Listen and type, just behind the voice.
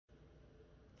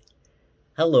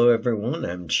Hello everyone,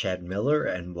 I'm Chad Miller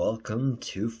and welcome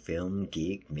to Film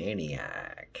Geek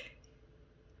Maniac.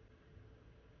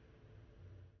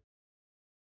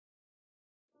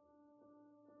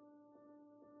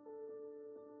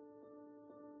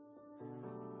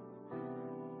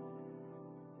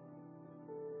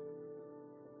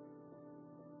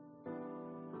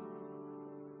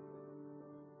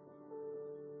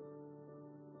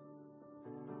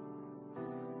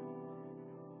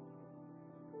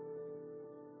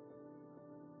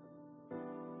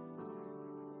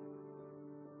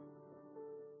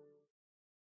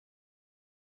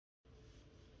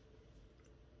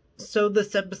 So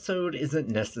this episode isn't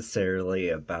necessarily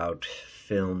about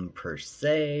film per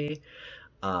se.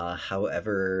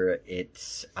 However,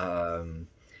 it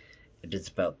is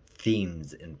about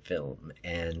themes in film,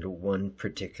 and one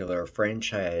particular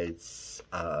franchise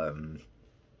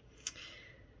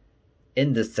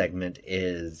in this segment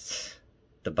is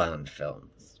the Bond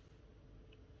films.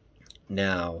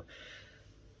 Now,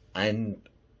 I'm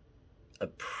a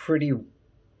pretty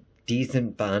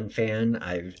decent Bond fan.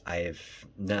 I've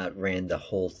not ran the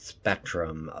whole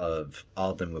spectrum of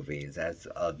all the movies as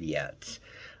of yet,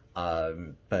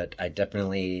 but I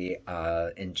definitely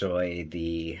enjoy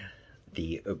the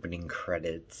opening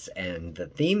credits and the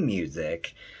theme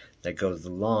music that goes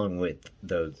along with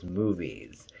those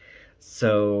movies.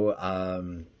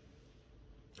 So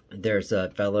there's a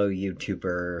fellow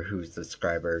YouTuber who's a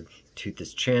subscriber to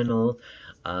this channel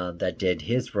that did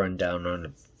his rundown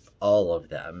on all of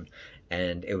them,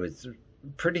 and it was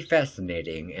pretty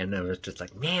fascinating. And I was just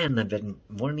like, man, I've been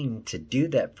wanting to do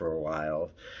that for a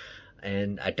while,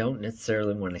 and I don't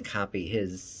necessarily want to copy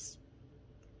his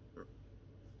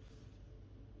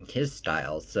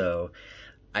style. So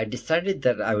I decided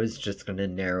that I was just going to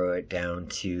narrow it down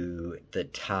to the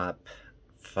top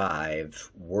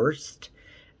 5 worst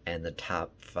and the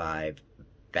top 5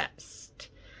 best.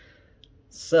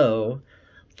 So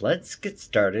let's get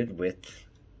started with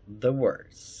the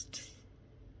worst.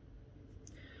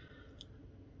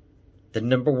 The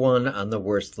number 1 on the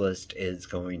worst list is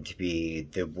going to be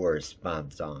the worst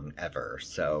Bond song ever.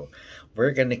 So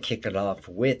we're going to kick it off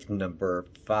with number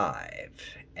 5.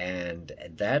 And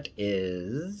that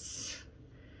is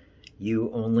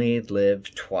You Only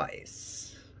Live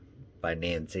Twice by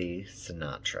Nancy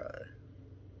Sinatra.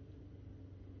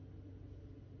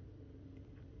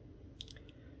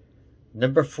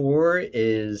 Number 4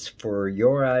 is For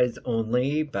Your Eyes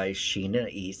Only by Sheena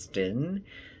Easton.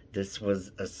 This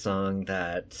was a song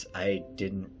that I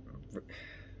didn't...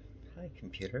 Hi,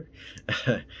 computer.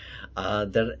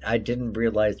 That I didn't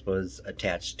realize was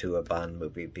attached to a Bond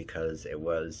movie because it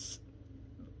was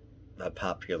a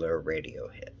popular radio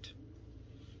hit.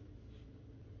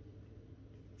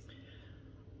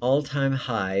 All Time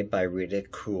High by Rita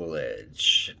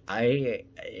Coolidge.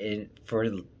 For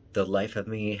the life of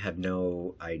me, have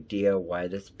no idea why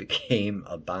this became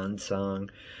a Bond song.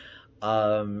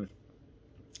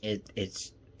 It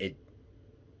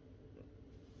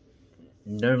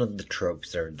none of the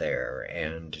tropes are there,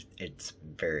 and it's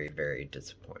very, very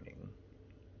disappointing.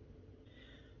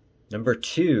 Number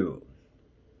 2,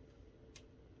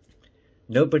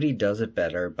 Nobody Does It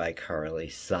Better by Carly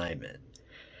Simon.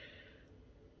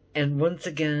 And once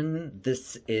again,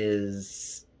 this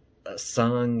is a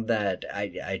song that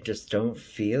I just don't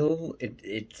feel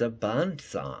it's a Bond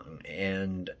song,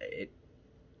 and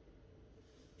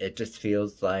it just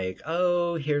feels like,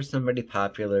 oh, here's somebody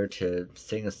popular to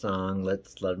sing a song,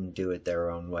 let's let them do it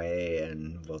their own way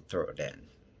and we'll throw it in.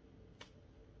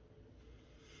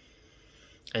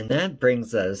 And that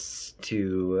brings us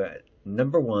to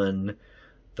number 1,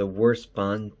 the worst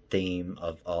Bond theme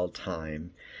of all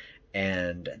time,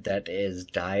 and that is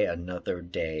Die Another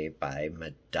Day by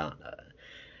Madonna.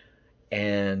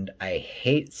 And I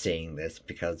hate saying this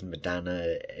because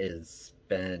Madonna has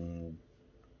been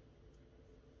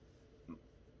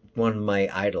one of my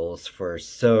idols for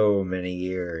so many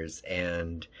years,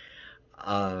 and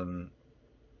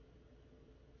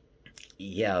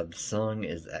yeah, the song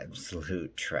is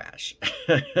absolute trash.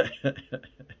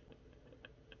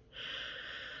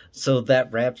 So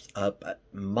that wraps up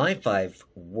my 5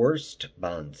 worst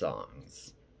Bond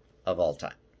songs of all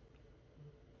time.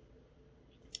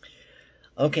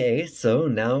 Okay, so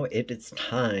now it is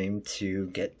time to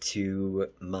get to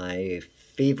my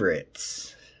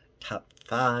favorites. Top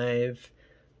 5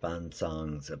 Bond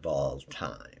songs of all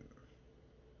time.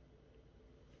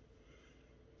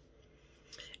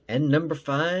 And number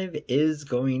 5 is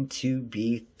going to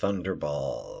be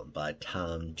Thunderball by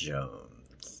Tom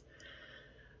Jones.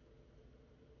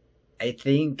 I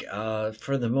think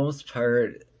for the most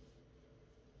part,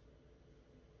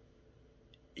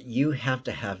 you have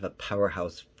to have a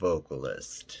powerhouse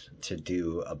vocalist to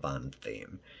do a Bond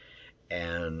theme.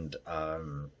 And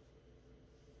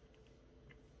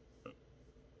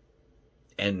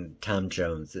Tom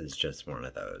Jones is just one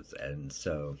of those. And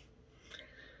so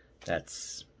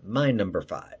that's my number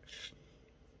 5.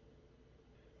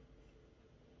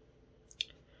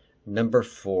 Number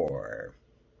 4.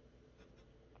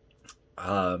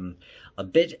 A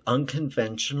bit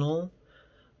unconventional,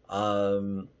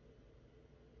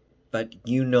 but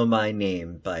You Know My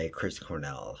Name by Chris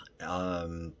Cornell,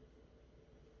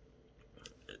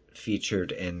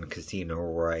 featured in Casino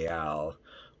Royale,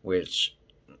 which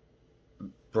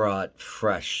brought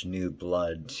fresh new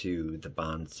blood to the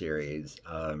Bond series,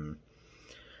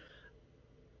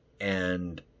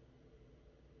 and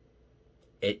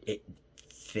it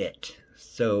fit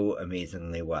so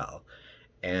amazingly well,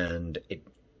 and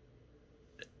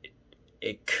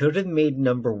it could have made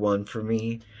number 1 for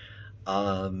me,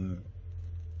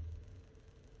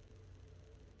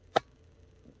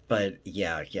 but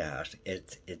yeah,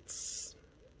 it's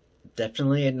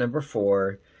definitely at number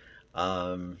 4.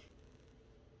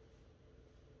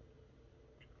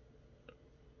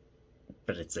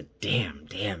 But it's a damn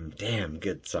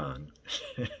good song.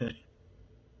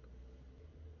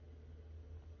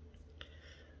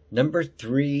 Number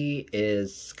 3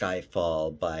 is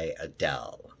Skyfall by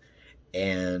Adele.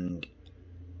 And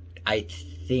I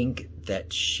think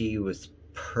that she was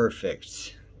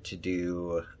perfect to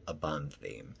do a Bond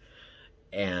theme.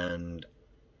 And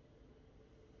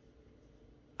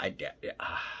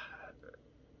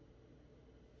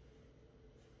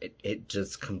it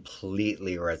just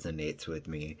completely resonates with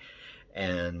me.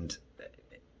 And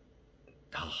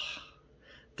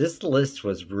this list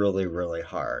was really, really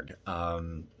hard,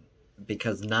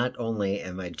 because not only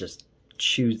am I just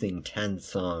choosing 10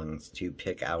 songs to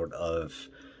pick out of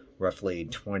roughly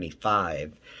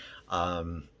 25, I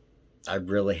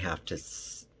really have to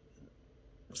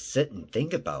sit and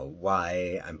think about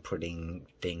why I'm putting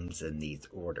things in these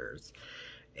orders.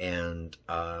 And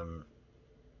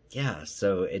yeah,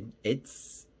 so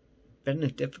it's been a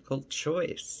difficult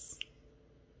choice.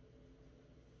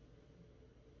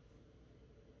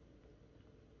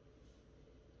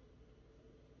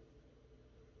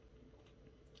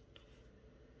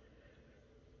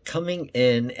 Coming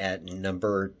in at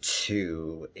number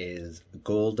 2 is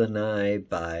Goldeneye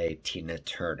by Tina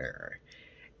Turner.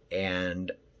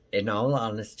 And in all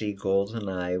honesty,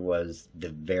 Goldeneye was the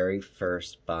very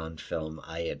first Bond film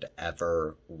I had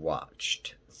ever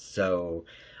watched. So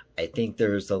I think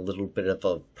there's a little bit of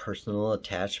a personal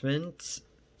attachment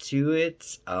to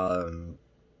it. But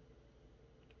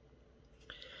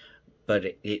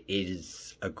it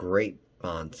is a great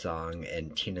Bond song,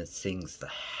 and Tina sings the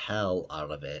hell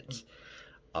out of it.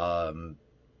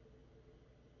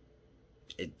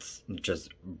 It's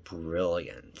just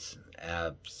brilliant.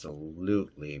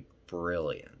 Absolutely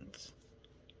brilliant.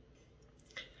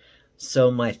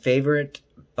 So my favorite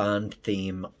Bond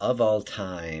theme of all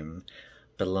time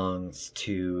belongs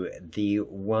to the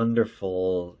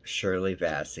wonderful Shirley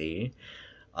Bassey.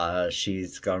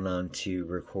 She's gone on to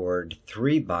record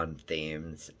 3 Bond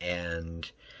themes,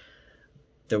 and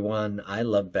the one I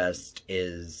love best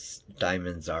is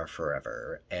Diamonds Are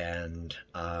Forever. And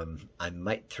I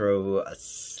might throw a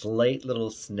slight little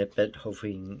snippet,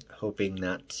 hoping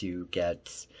not to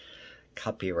get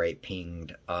copyright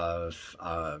pinged, of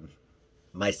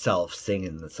myself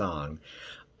singing the song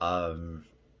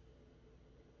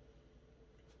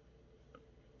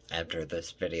after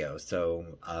this video. So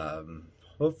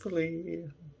hopefully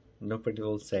nobody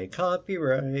will say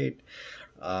copyright.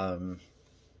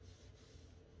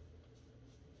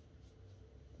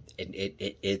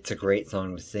 It's a great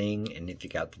song to sing, and if you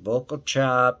got the vocal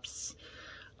chops,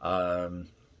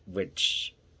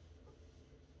 which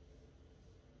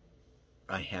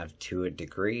I have to a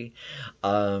degree,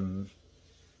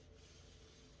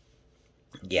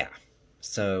 yeah.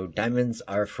 So Diamonds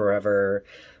Are Forever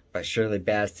by Shirley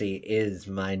Bassey is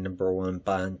my number 1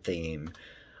 Bond theme.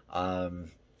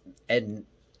 And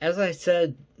as I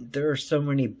said, there are so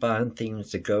many Bond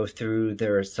themes to go through.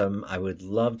 There are some I would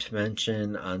love to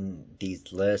mention on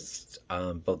these lists,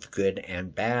 both good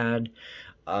and bad.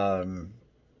 But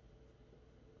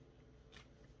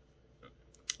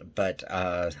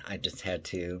I just had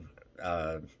to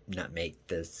not make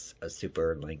this a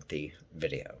super lengthy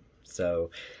video.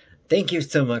 So thank you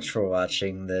so much for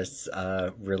watching this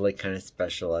really kind of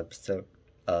special episode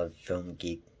of Film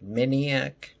Geek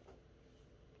Maniac.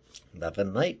 Love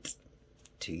and light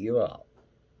to you all.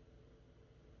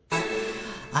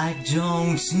 I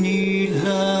don't need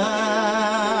love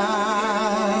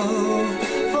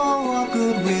for what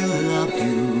good will love to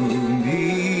me.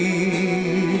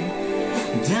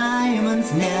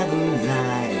 Diamonds never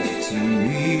lie to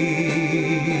me.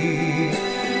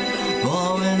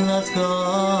 Oh, when love's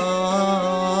gone.